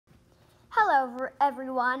Hello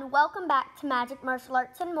everyone, welcome back to Magic Martial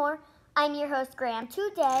Arts and More. I'm your host Graham.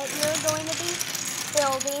 Today we're going to be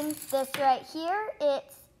building this right here.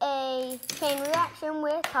 It's a chain reaction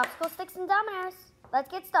with popsicle sticks and dominoes. Let's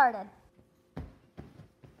get started.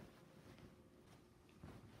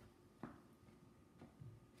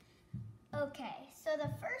 Okay, so the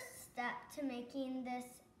first step to making this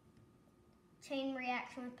chain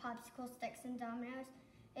reaction with popsicle sticks and dominoes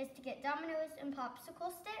is to get dominoes and popsicle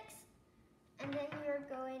sticks. And then you're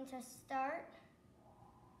going to start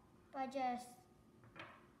by just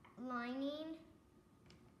lining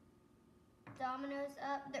dominoes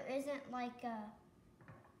up. There isn't like a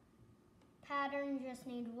pattern, you just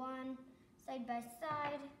need one side by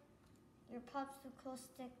side. Your popsicle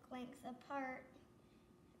stick length apart,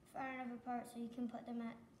 far enough apart so you can put them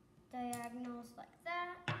at diagonals like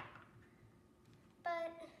that.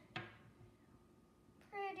 But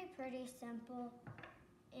pretty simple.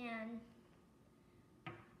 And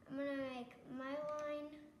I'm gonna make my line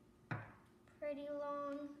pretty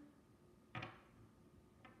long,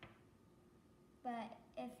 but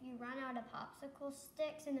if you run out of popsicle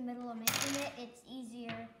sticks in the middle of making it, it's easy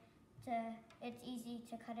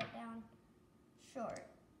to cut it down short.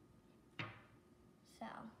 So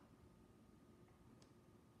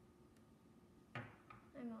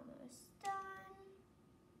I'm almost done.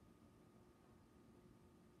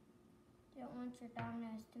 You don't want your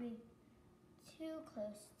dominoes to be too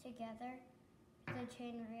close together. The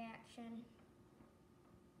chain reaction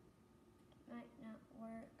might not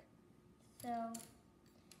work. So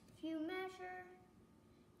if you measure,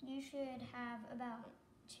 you should have about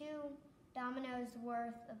 2 dominoes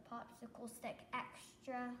worth of popsicle stick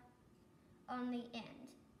extra on the end.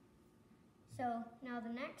 So now the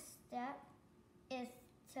next step is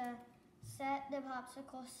to set the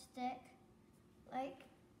popsicle stick like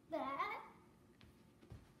that.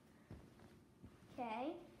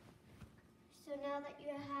 Okay, so now that you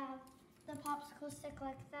have the popsicle stick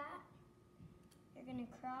like that, you're going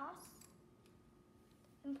to cross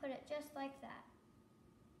and put it just like that.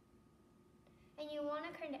 And you want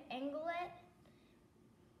to kind of angle it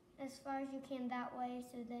as far as you can that way,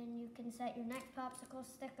 so then you can set your next popsicle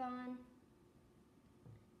stick on,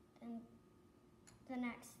 then the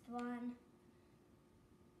next one,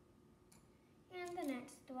 and the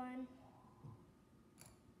next one.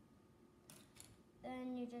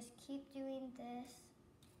 Then you just keep doing this,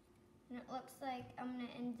 and it looks like I'm going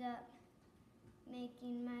to end up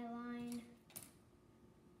making my line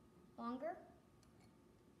longer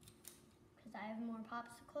because I have more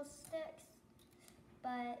popsicle sticks.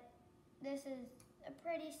 But this is a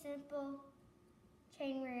pretty simple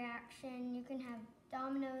chain reaction. You can have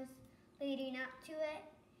dominoes leading up to it,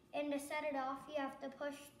 and to set it off you have to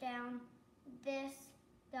push down this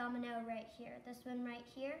domino right here, this one right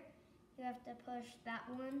here. You have to push that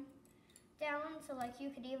one down, so like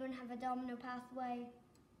you could even have a domino pathway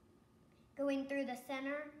going through the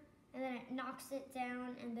center, and then it knocks it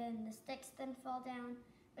down, and then the sticks then fall down.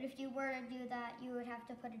 But if you were to do that, you would have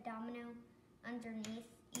to put a domino underneath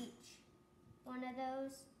each one of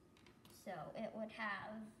those, so it would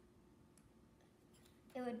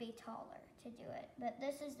be taller to do it. But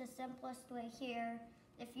this is the simplest way here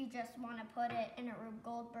if you just want to put it in a Rube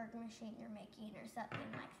Goldberg machine you're making or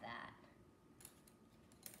something like that.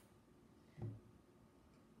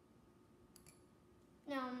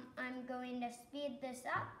 Now I'm going to speed this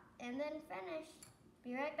up and then finish.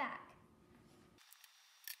 Be right back.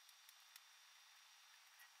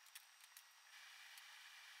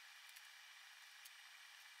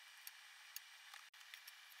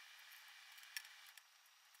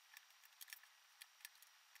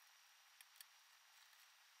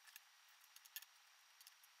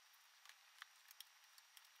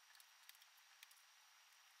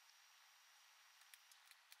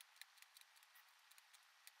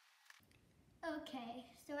 Okay,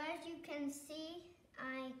 so as you can see,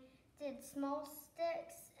 I did small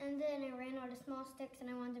sticks, and then I ran out of small sticks and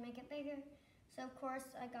I wanted to make it bigger. So of course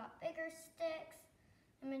I got bigger sticks.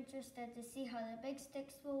 I'm interested to see how the big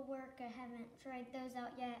sticks will work. I haven't tried those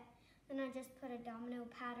out yet. Then I just put a domino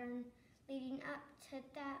pattern leading up to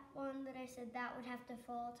that one that I said that would have to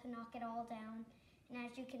fall to knock it all down. And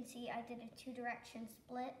as you can see, I did a 2-direction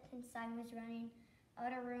split, and Simon was running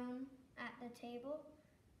out of room at the table.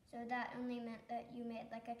 So that only meant that you made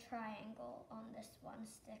like a triangle on this one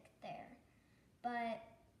stick there. But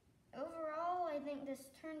overall, I think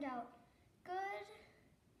this turned out good.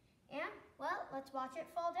 And, well, let's watch it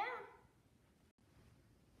fall down.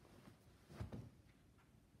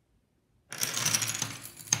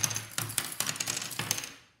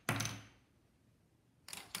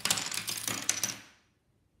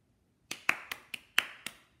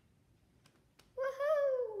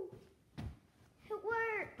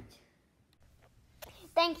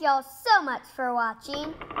 Thank y'all so much for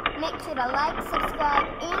watching. Make sure to like, subscribe,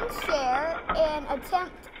 and share, and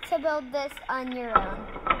attempt to build this on your own.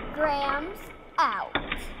 Grams out.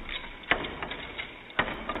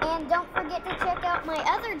 And don't forget to check out my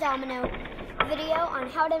other domino video on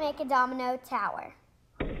how to make a domino tower.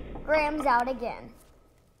 Grams out again.